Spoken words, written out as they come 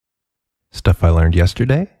Stuff I Learned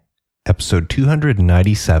Yesterday, episode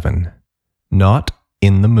 297, Not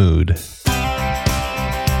in the Mood.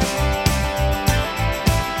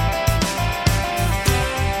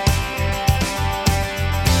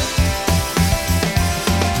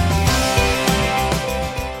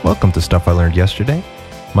 Welcome to Stuff I Learned Yesterday.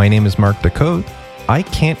 My name is Mark Decode. I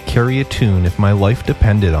can't carry a tune if my life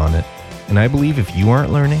depended on it, and I believe if you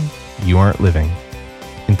aren't learning, you aren't living.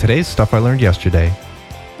 In today's Stuff I Learned Yesterday,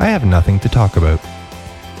 I have nothing to talk about.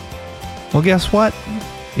 Well, guess what?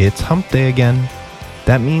 It's hump day again.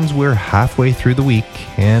 That means we're halfway through the week,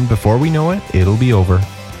 and before we know it, it'll be over.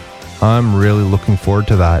 I'm really looking forward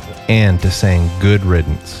to that and to saying good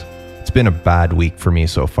riddance. It's been a bad week for me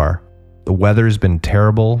so far. The weather's been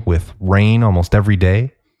terrible with rain almost every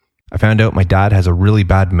day. I found out my dad has a really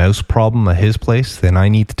bad mouse problem at his place, and I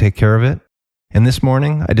need to take care of it. And this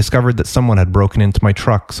morning, I discovered that someone had broken into my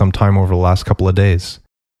truck sometime over the last couple of days.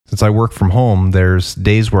 Since I work from home, there's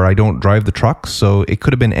days where I don't drive the truck, so it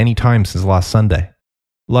could have been any time since last Sunday.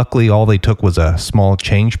 Luckily, all they took was a small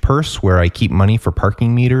change purse where I keep money for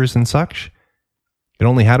parking meters and such. It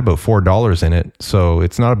only had about $4 in it, so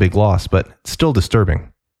it's not a big loss, but it's still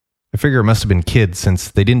disturbing. I figure it must have been kids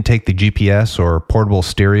since they didn't take the GPS or portable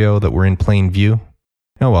stereo that were in plain view.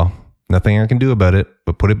 Oh well, nothing I can do about it,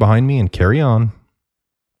 but put it behind me and carry on.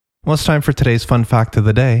 Well, it's time for today's fun fact of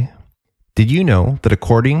the day. Did you know that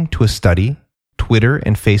according to a study, Twitter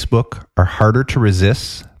and Facebook are harder to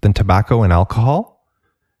resist than tobacco and alcohol?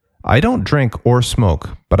 I don't drink or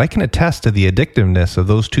smoke, but I can attest to the addictiveness of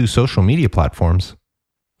those two social media platforms.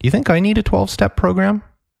 Do you think I need a 12-step program?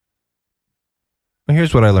 Well,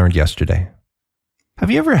 here's what I learned yesterday. Have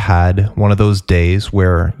you ever had one of those days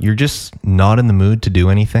where you're just not in the mood to do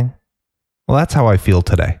anything? Well, that's how I feel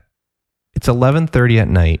today. It's 11:30 at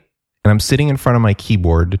night, and I'm sitting in front of my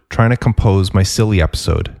keyboard trying to compose my SILY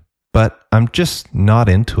episode, but I'm just not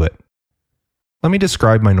into it. Let me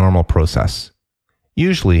describe my normal process.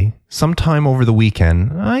 Usually, sometime over the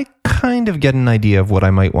weekend, I kind of get an idea of what I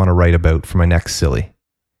might want to write about for my next SILY.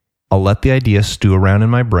 I'll let the idea stew around in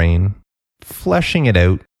my brain, fleshing it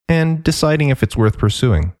out and deciding if it's worth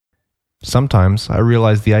pursuing. Sometimes I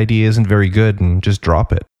realize the idea isn't very good and just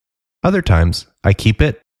drop it. Other times, I keep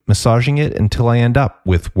it, massaging it until I end up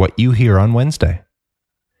with what you hear on Wednesday.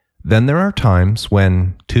 Then there are times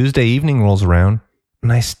when Tuesday evening rolls around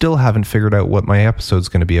and I still haven't figured out what my episode's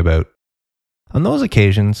going to be about. On those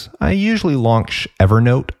occasions, I usually launch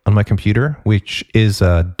Evernote on my computer, which is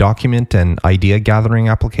a document and idea gathering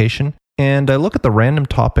application, and I look at the random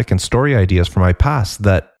topic and story ideas from my past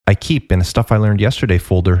that I keep in a Stuff I Learned Yesterday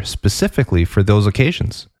folder specifically for those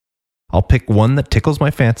occasions. I'll pick one that tickles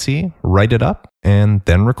my fancy, write it up, and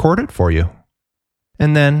then record it for you.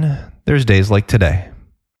 And then there's days like today.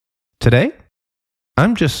 Today,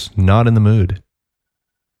 I'm just not in the mood.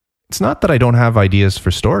 It's not that I don't have ideas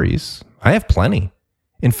for stories. I have plenty.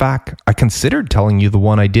 In fact, I considered telling you the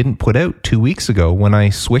one I didn't put out 2 weeks ago when I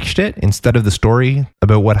switched it instead of the story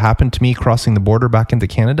about what happened to me crossing the border back into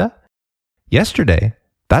Canada. Yesterday,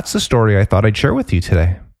 that's the story I thought I'd share with you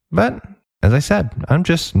today. But as I said, I'm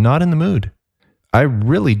just not in the mood. I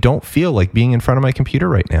really don't feel like being in front of my computer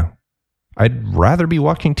right now. I'd rather be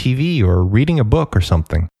watching TV or reading a book or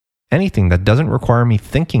something. Anything that doesn't require me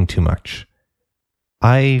thinking too much.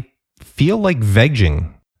 I feel like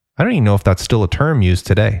vegging. I don't even know if that's still a term used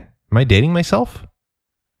today. Am I dating myself?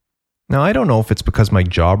 Now, I don't know if it's because my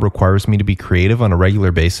job requires me to be creative on a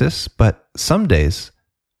regular basis, but some days,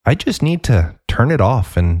 I just need to turn it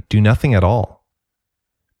off and do nothing at all.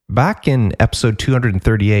 Back in episode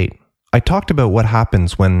 238, I talked about what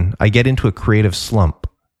happens when I get into a creative slump.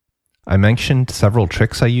 I mentioned several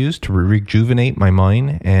tricks I use to rejuvenate my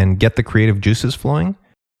mind and get the creative juices flowing.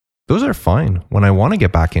 Those are fine when I want to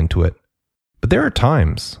get back into it. But there are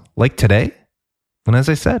times, like today, when, as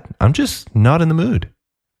I said, I'm just not in the mood.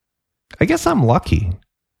 I guess I'm lucky.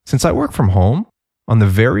 Since I work from home, on the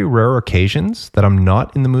very rare occasions that I'm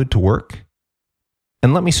not in the mood to work,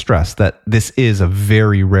 and let me stress that this is a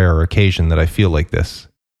very rare occasion that I feel like this,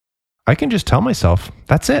 I can just tell myself,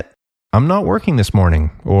 that's it. I'm not working this morning,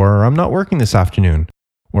 or I'm not working this afternoon.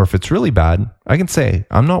 Or if it's really bad, I can say,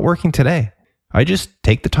 I'm not working today. I just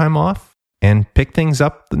take the time off and pick things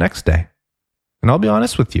up the next day. And I'll be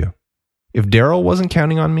honest with you, if Daryl wasn't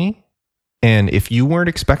counting on me, and if you weren't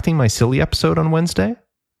expecting my SILY episode on Wednesday,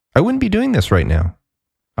 I wouldn't be doing this right now.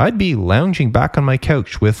 I'd be lounging back on my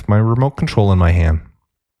couch with my remote control in my hand.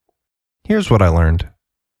 Here's what I learned.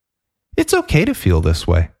 It's okay to feel this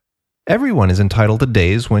way. Everyone is entitled to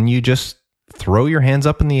days when you just throw your hands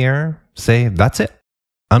up in the air, say, that's it.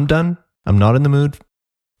 I'm done. I'm not in the mood.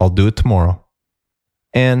 I'll do it tomorrow.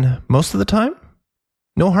 And most of the time,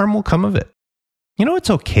 no harm will come of it. You know, it's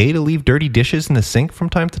okay to leave dirty dishes in the sink from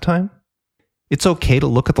time to time. It's okay to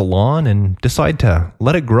look at the lawn and decide to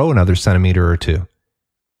let it grow another centimeter or two.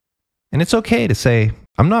 And it's okay to say,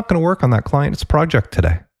 I'm not going to work on that client's project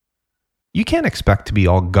today. You can't expect to be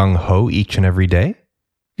all gung-ho each and every day.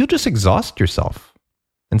 You'll just exhaust yourself.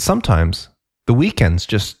 And sometimes, the weekend's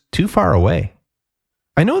just too far away.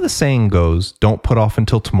 I know the saying goes, don't put off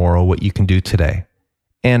until tomorrow what you can do today.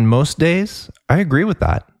 And most days, I agree with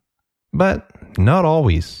that. But not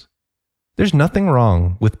always. There's nothing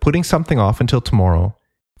wrong with putting something off until tomorrow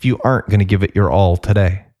if you aren't going to give it your all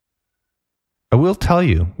today. I will tell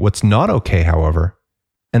you what's not okay, however,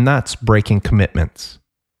 and that's breaking commitments.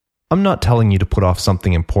 I'm not telling you to put off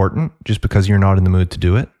something important just because you're not in the mood to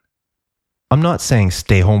do it. I'm not saying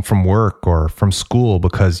stay home from work or from school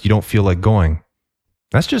because you don't feel like going.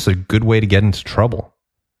 That's just a good way to get into trouble.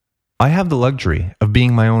 I have the luxury of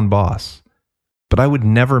being my own boss, but I would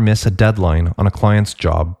never miss a deadline on a client's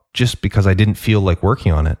job just because I didn't feel like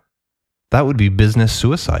working on it. That would be business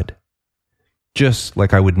suicide. Just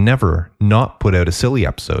like I would never not put out a SILY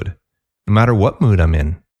episode, no matter what mood I'm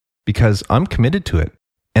in, because I'm committed to it,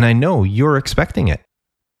 and I know you're expecting it.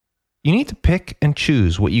 You need to pick and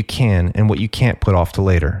choose what you can and what you can't put off to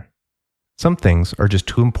later. Some things are just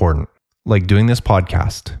too important, like doing this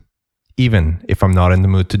podcast, even if I'm not in the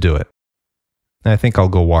mood to do it. I think I'll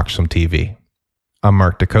go watch some TV. I'm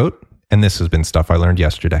Mark Decote, and this has been Stuff I Learned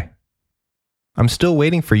Yesterday. I'm still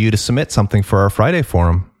waiting for you to submit something for our Friday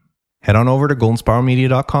forum. Head on over to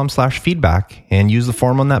goldenspiralmedia.com/feedback and use the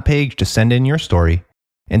form on that page to send in your story.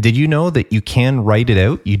 And did you know that you can write it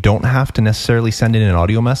out? You don't have to necessarily send in an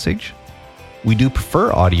audio message. We do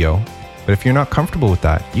prefer audio, but if you're not comfortable with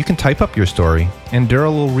that, you can type up your story and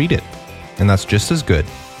Daryl will read it. And that's just as good.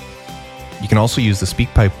 You can also use the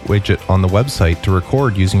SpeakPipe widget on the website to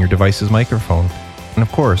record using your device's microphone. And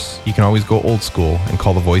of course, you can always go old school and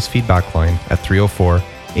call the voice feedback line at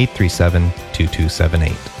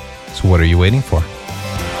 304-837-2278. So what are you waiting for?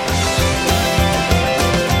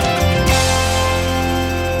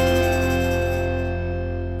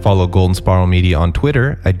 Follow Golden Spiral Media on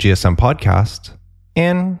Twitter at GSM Podcast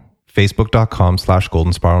and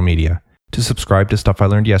Facebook.com/Golden Spiral Media. To subscribe to Stuff I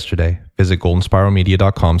Learned Yesterday, visit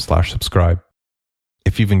goldenspiralmedia.com/subscribe.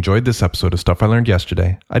 If you've enjoyed this episode of Stuff I Learned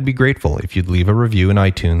Yesterday, I'd be grateful if you'd leave a review in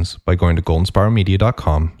iTunes by going to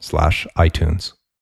goldenspiralmedia.com/iTunes.